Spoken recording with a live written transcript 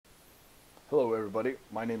Hello everybody,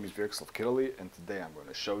 my name is Vyacheslav Kirily and today I'm going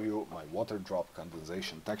to show you my water drop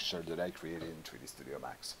condensation texture that I created in 3D Studio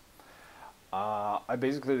Max. I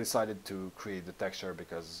basically decided to create the texture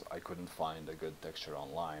because I couldn't find a good texture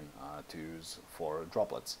online to use for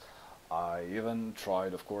droplets. I even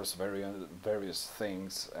tried, of course, various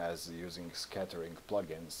things as using scattering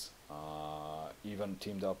plugins, even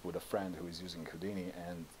teamed up with a friend who is using Houdini,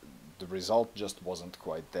 and the result just wasn't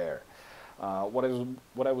quite there.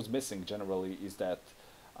 What I was missing generally is that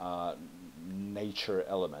nature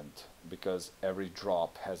element, because every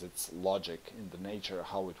drop has its logic in the nature,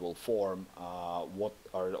 how it will form, what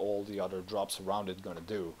are all the other drops around it going to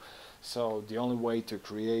do. So the only way to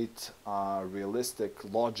create a realistic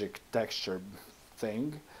logic texture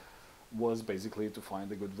thing was basically to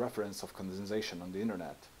find a good reference of condensation on the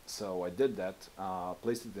internet. So I did that,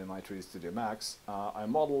 placed it in my 3D Studio Max. I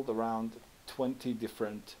modeled around 20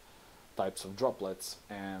 different types of droplets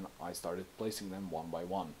and I started placing them one by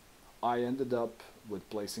one. I ended up with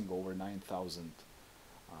placing over 9,000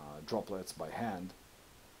 droplets by hand,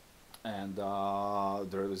 and the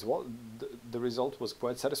result was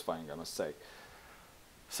quite satisfying, I must say.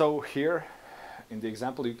 So here in the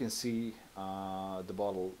example you can see the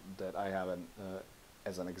bottle that I have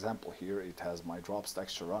as an example here. It has my drops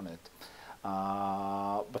texture on it,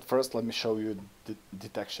 but first let me show you the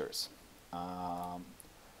textures.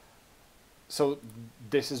 So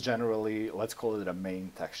this is generally, let's call it a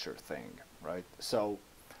main texture thing, right? So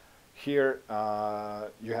here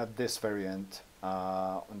you have this variant.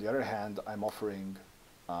 On the other hand, I'm offering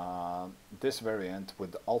this variant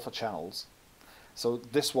with alpha channels. So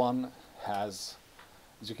this one has,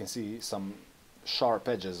 as you can see, some sharp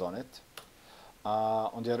edges on it.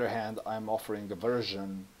 On the other hand, I'm offering a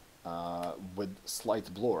version with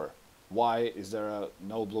slight blur. Why is there a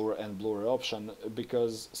no blur and blur option?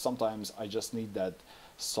 Because sometimes I just need that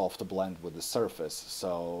soft blend with the surface,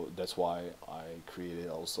 so that's why I created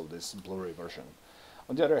also this blurry version.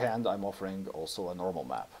 On the other hand, I'm offering also a normal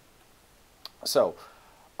map. So,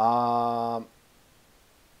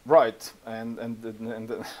 right,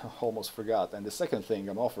 and almost forgot. And the second thing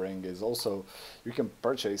I'm offering is also you can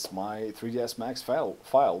purchase my 3ds Max file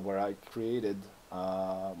where I created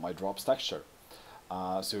my drops texture.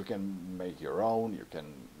 So you can make your own, you can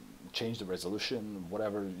change the resolution,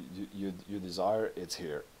 whatever you desire, it's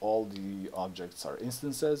here. All the objects are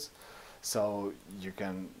instances, so you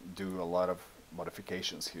can do a lot of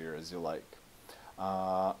modifications here as you like.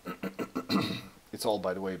 It's all,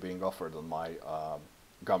 by the way, being offered on my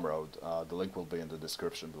Gumroad. The link will be in the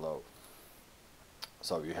description below.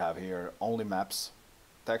 So you have here only maps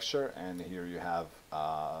texture, and here you have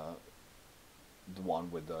the one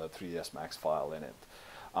with the 3ds Max file in it.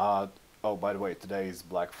 Oh, by the way, today is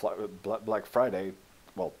Black Friday.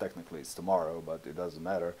 Well, technically it's tomorrow, but it doesn't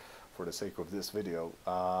matter for the sake of this video.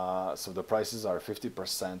 So the prices are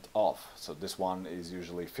 50% off. So this one is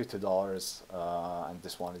usually $50 and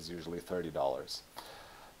this one is usually $30.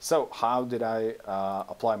 So how did I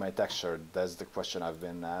apply my texture? That's the question I've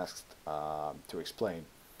been asked to explain.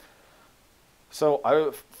 So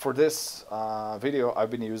for this video, I've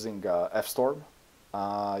been using F-Storm,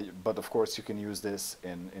 but of course you can use this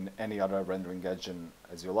in any other rendering engine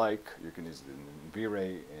as you like. You can use it in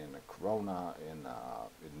V-Ray, in Corona, in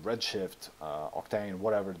Redshift, Octane,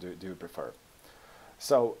 whatever do you prefer.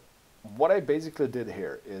 So what I basically did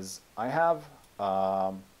here is I have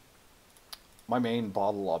my main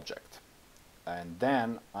bottle object, and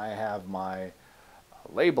then I have my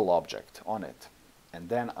label object on it. And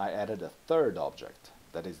then I added a third object,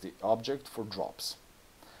 that is the object for drops.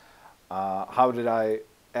 How did I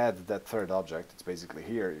add that third object? It's basically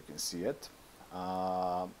here, you can see it.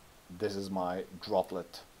 This is my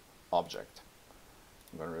droplet object.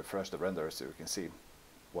 I'm going to refresh the render so you can see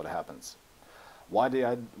what happens. Why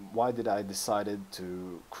did I decided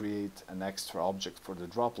to create an extra object for the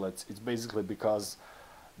droplets? It's basically because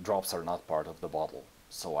drops are not part of the bottle.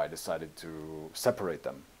 So I decided to separate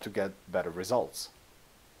them to get better results.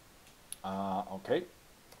 Okay,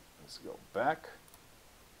 let's go back.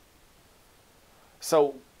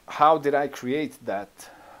 So how did I create that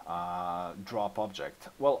drop object?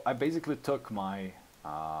 Well, I basically took my,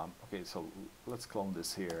 okay, so let's clone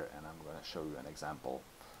this here and I'm going to show you an example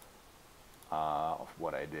of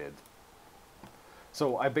what I did.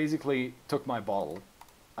 So I basically took my bottle,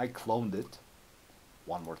 I cloned it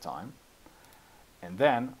one more time, and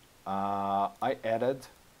then I added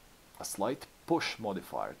a slight push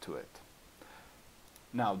modifier to it.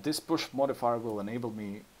 Now this push modifier will enable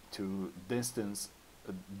me to distance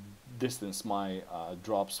my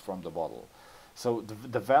drops from the bottle. So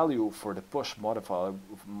the value for the push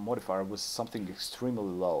modifier was something extremely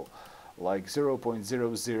low. like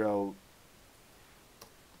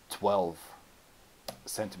 0.0012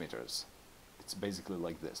 centimeters. It's basically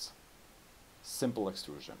like this. Simple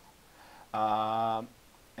extrusion. And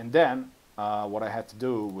then what I had to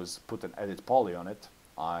do was put an edit poly on it.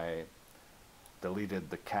 I deleted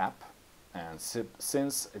the cap, and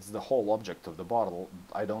since it's the whole object of the bottle,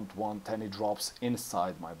 I don't want any drops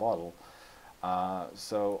inside my bottle,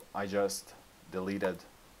 so I just deleted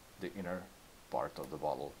the inner part of the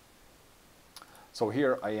bottle. So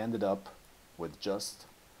here I ended up with just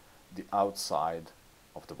the outside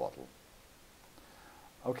of the bottle.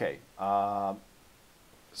 Okay,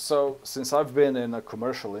 so since I've been in a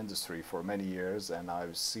commercial industry for many years and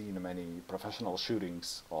I've seen many professional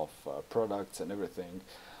shootings of products and everything,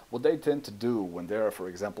 what they tend to do when they're, for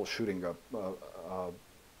example, shooting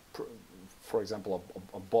for example,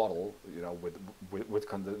 a bottle, you know,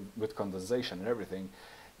 with condensation and everything,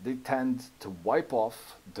 they tend to wipe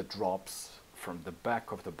off the drops from the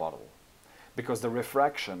back of the bottle, because the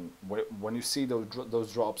refraction, when you see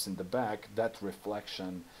those drops in the back, that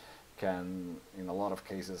reflection can, in a lot of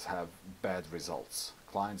cases, have bad results.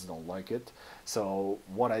 Clients don't like it. So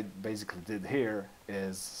what I basically did here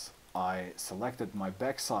is I selected my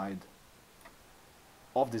backside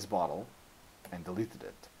of this bottle and deleted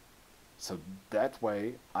it. So that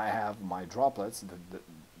way I have my droplets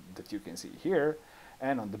that you can see here,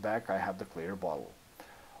 and on the back I have the clear bottle.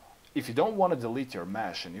 If you don't want to delete your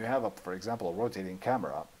mesh and you have, for example, a rotating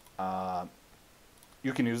camera,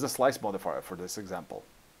 you can use the slice modifier for this example.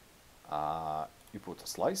 You put a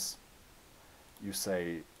slice, you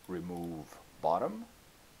say remove bottom,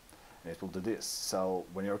 and it will do this. So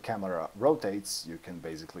when your camera rotates, you can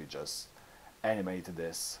basically just animate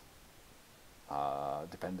this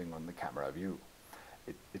depending on the camera view.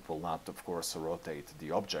 It will not, of course, rotate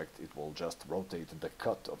the object, it will just rotate the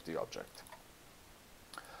cut of the object.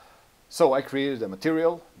 So I created a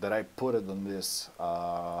material that I put it on this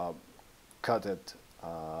cutted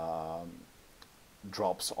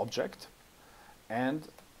drops object, and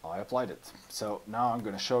I applied it. So now I'm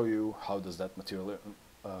going to show you how does that material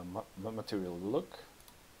look.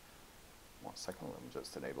 One second, let me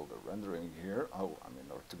just enable the rendering here. Oh, I'm in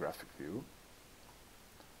orthographic view.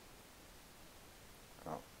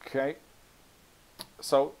 Okay,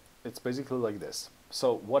 so it's basically like this.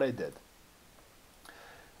 So what I did,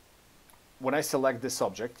 when I select this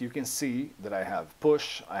object, you can see that I have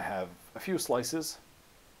push, I have a few slices.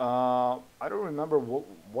 I don't remember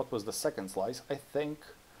what was the second slice. I think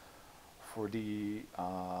for the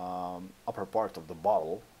upper part of the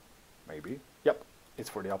bottle, maybe. Yep, it's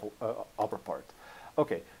for the upper part.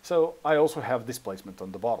 Okay, so I also have displacement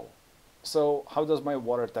on the bottle. So how does my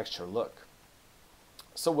water texture look?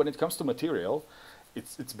 So when it comes to material,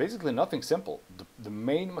 it's basically nothing simple. The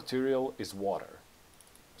main material is water.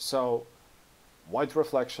 So white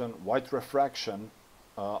reflection, white refraction,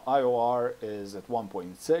 IOR is at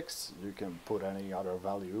 1.6. You can put any other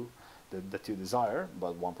value that you desire,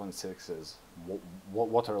 but 1.6 is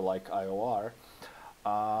water-like IOR.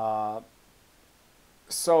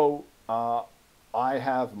 I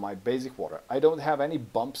have my basic water. I don't have any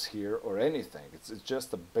bumps here or anything. It's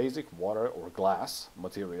just a basic water or glass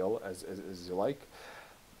material, as you like.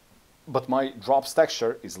 But my drops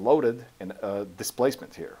texture is loaded in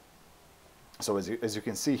displacement here. So as you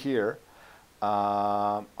can see here,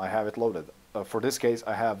 I have it loaded. For this case,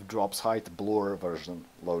 I have drops height blur version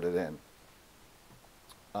loaded in.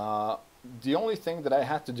 The only thing that I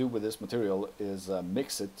had to do with this material is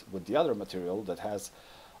mix it with the other material that has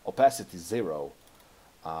opacity 0.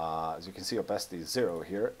 As you can see, opacity is 0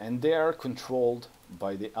 here, and they are controlled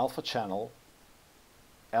by the alpha channel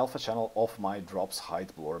of my drops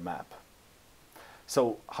height blur map.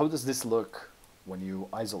 So how does this look when you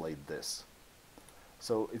isolate this?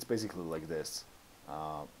 So it's basically like this.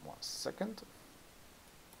 1 second.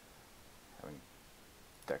 Having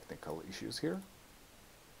technical issues here.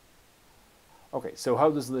 Okay, so how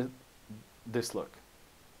does this look?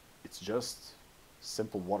 It's just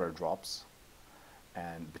simple water drops,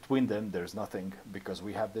 and between them there's nothing because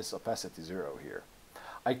we have this opacity 0 here.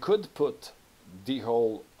 I could put the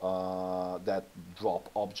whole that drop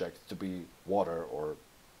object to be water or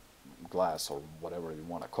glass or whatever you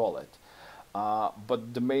want to call it,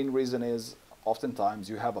 but the main reason is oftentimes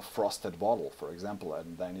you have a frosted bottle, for example,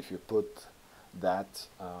 and then if you put that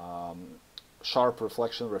sharp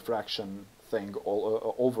refraction thing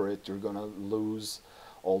all over it, you're gonna lose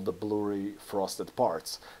all the blurry frosted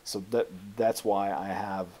parts. So that's why I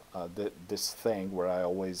have this thing where I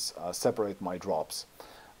always separate my drops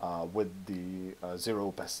with the 0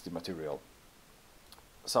 opacity material.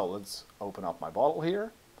 So let's open up my bottle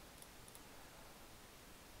here.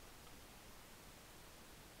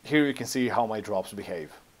 here you can see how my drops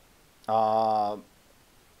behave. Uh,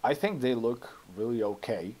 I think they look really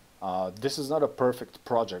okay. This is not a perfect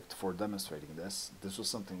project for demonstrating this. This was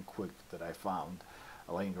something quick that I found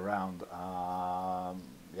laying around.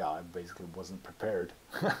 Yeah, I basically wasn't prepared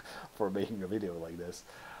for making a video like this.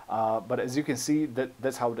 But as you can see,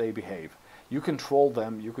 that's how they behave. You control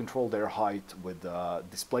them, you control their height with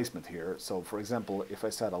displacement here. So for example, if I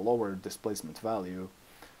set a lower displacement value,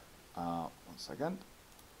 1 second.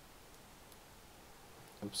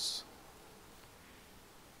 Oops.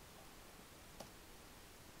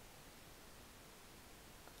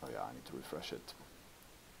 Oh yeah, I need to refresh it.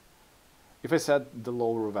 If I set the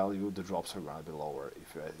lower value, the drops are going to be lower.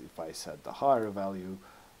 If I set the higher value,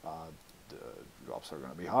 the drops are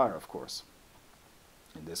going to be higher, of course.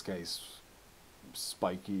 In this case,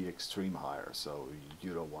 spiky, extreme higher, so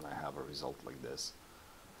you don't want to have a result like this.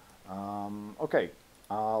 Okay,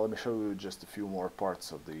 let me show you just a few more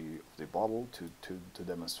parts of the bottle to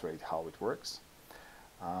demonstrate how it works.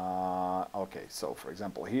 Okay, so for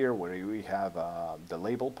example here where we have the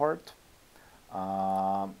label part.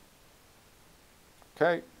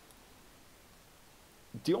 Okay,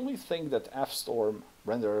 the only thing that FStorm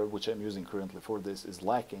renderer, which I'm using currently for this, is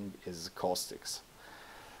lacking is caustics,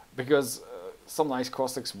 because some nice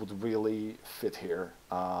caustics would really fit here.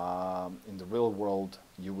 In the real world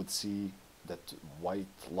you would see that white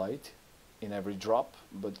light in every drop,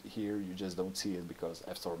 but here you just don't see it because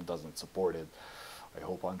FStorm doesn't support it. I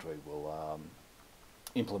hope Android will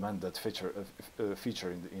implement that feature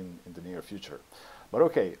in the near future. But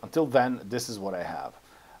okay, until then, this is what I have.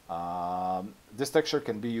 This texture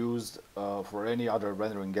can be used for any other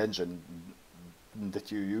rendering engine that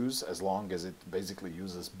you use. As long as it basically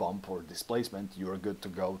uses bump or displacement, you're good to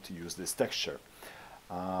go to use this texture.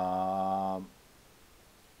 All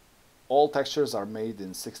textures are made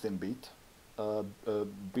in 16-bit.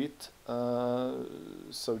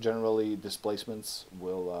 So generally displacements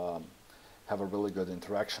will have a really good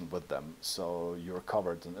interaction with them, so you're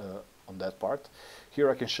covered on that part. Here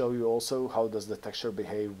I can show you also how does the texture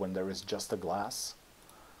behave when there is just a glass.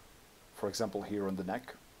 For example, here on the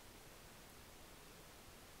neck,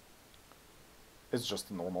 it's just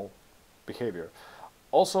a normal behavior.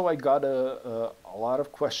 Also, I got a lot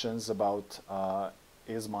of questions about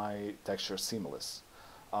is my texture seamless?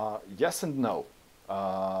 Yes and no.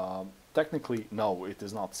 Technically, no, it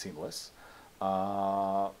is not seamless.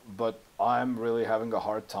 But I'm really having a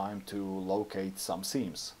hard time to locate some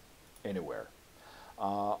seams anywhere.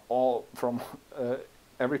 All from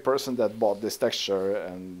every person that bought this texture,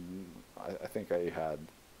 and I think I had,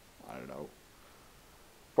 I don't know,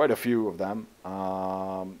 quite a few of them.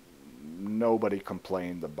 Nobody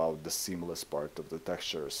complained about the seamless part of the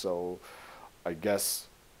texture, so I guess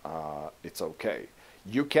it's okay.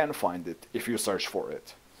 You can find it if you search for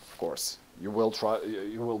it, of course. You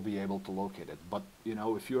will be able to locate it. But you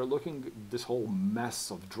know, if you're looking this whole mess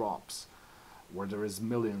of drops, where there is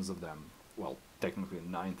millions of them, well, technically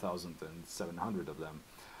 9,700 of them,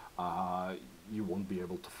 you won't be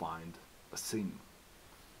able to find a seam.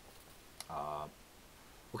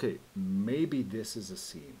 Okay, maybe this is a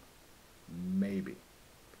seam, maybe,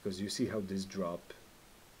 because you see how this drop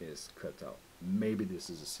is cut out. Maybe this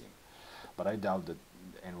is a seam, but I doubt that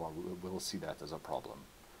anyone will see that as a problem.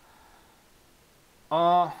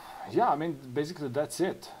 Yeah, I mean, basically that's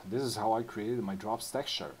it. This is how I created my drops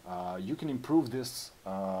texture. You can improve this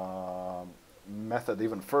method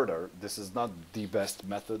even further. This is not the best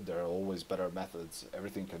method. There are always better methods.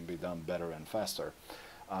 Everything can be done better and faster.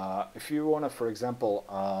 If you want to, for example,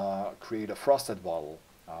 create a frosted bottle,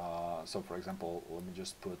 so for example, let me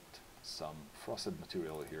just put some frosted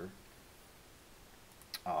material here.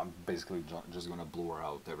 I'm basically just going to blur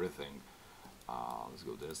out everything. Let's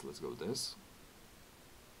go this, let's go this.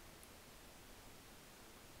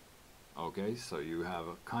 Okay, so you have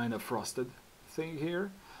a kind of frosted thing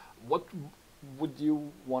here. What would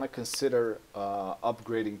you want to consider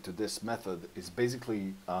upgrading to this method is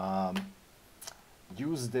basically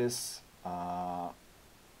use this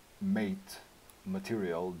mate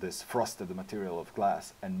material, this frosted material of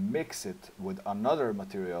glass, and mix it with another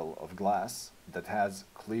material of glass that has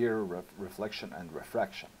clear reflection and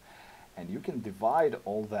refraction. And you can divide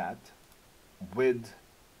all that with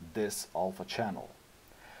this alpha channel.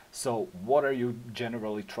 So what are you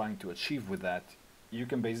generally trying to achieve with that? You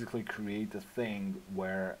can basically create a thing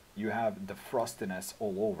where you have the frostiness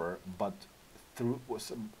all over, but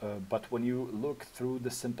when you look through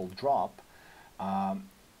the simple drop,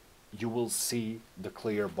 you will see the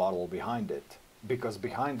clear bottle behind it, because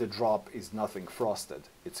behind the drop is nothing frosted,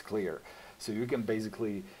 it's clear. So you can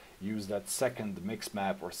basically use that second mix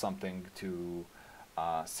map or something to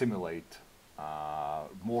simulate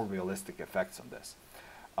more realistic effects on this.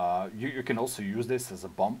 You can also use this as a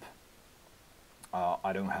bump.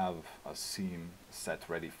 I don't have a scene set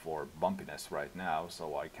ready for bumpiness right now,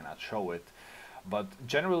 so I cannot show it. But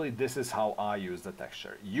generally, this is how I use the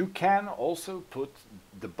texture. You can also put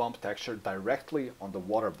the bump texture directly on the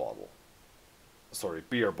water bottle. Sorry,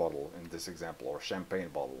 beer bottle in this example, or champagne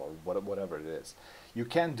bottle, or whatever it is. You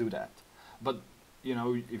can do that. But you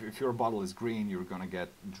know, if your bottle is green, you're gonna get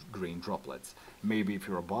green droplets. Maybe if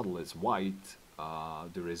your bottle is white,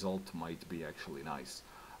 the result might be actually nice.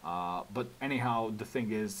 But anyhow, the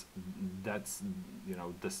thing is, that's, you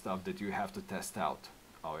know, the stuff that you have to test out.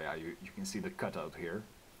 Oh yeah, you can see the cutout here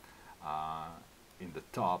in the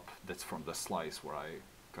top. That's from the slice where I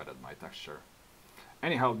cut out my texture.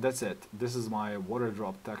 Anyhow, that's it. This is my water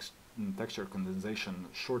drop texture condensation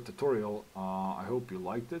short tutorial. I hope you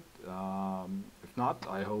liked it. If not,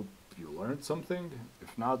 I hope you learned something.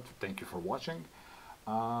 If not, thank you for watching.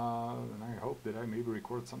 And I hope that I maybe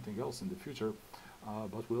record something else in the future,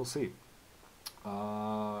 but we'll see.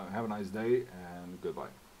 Have a nice day and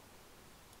goodbye.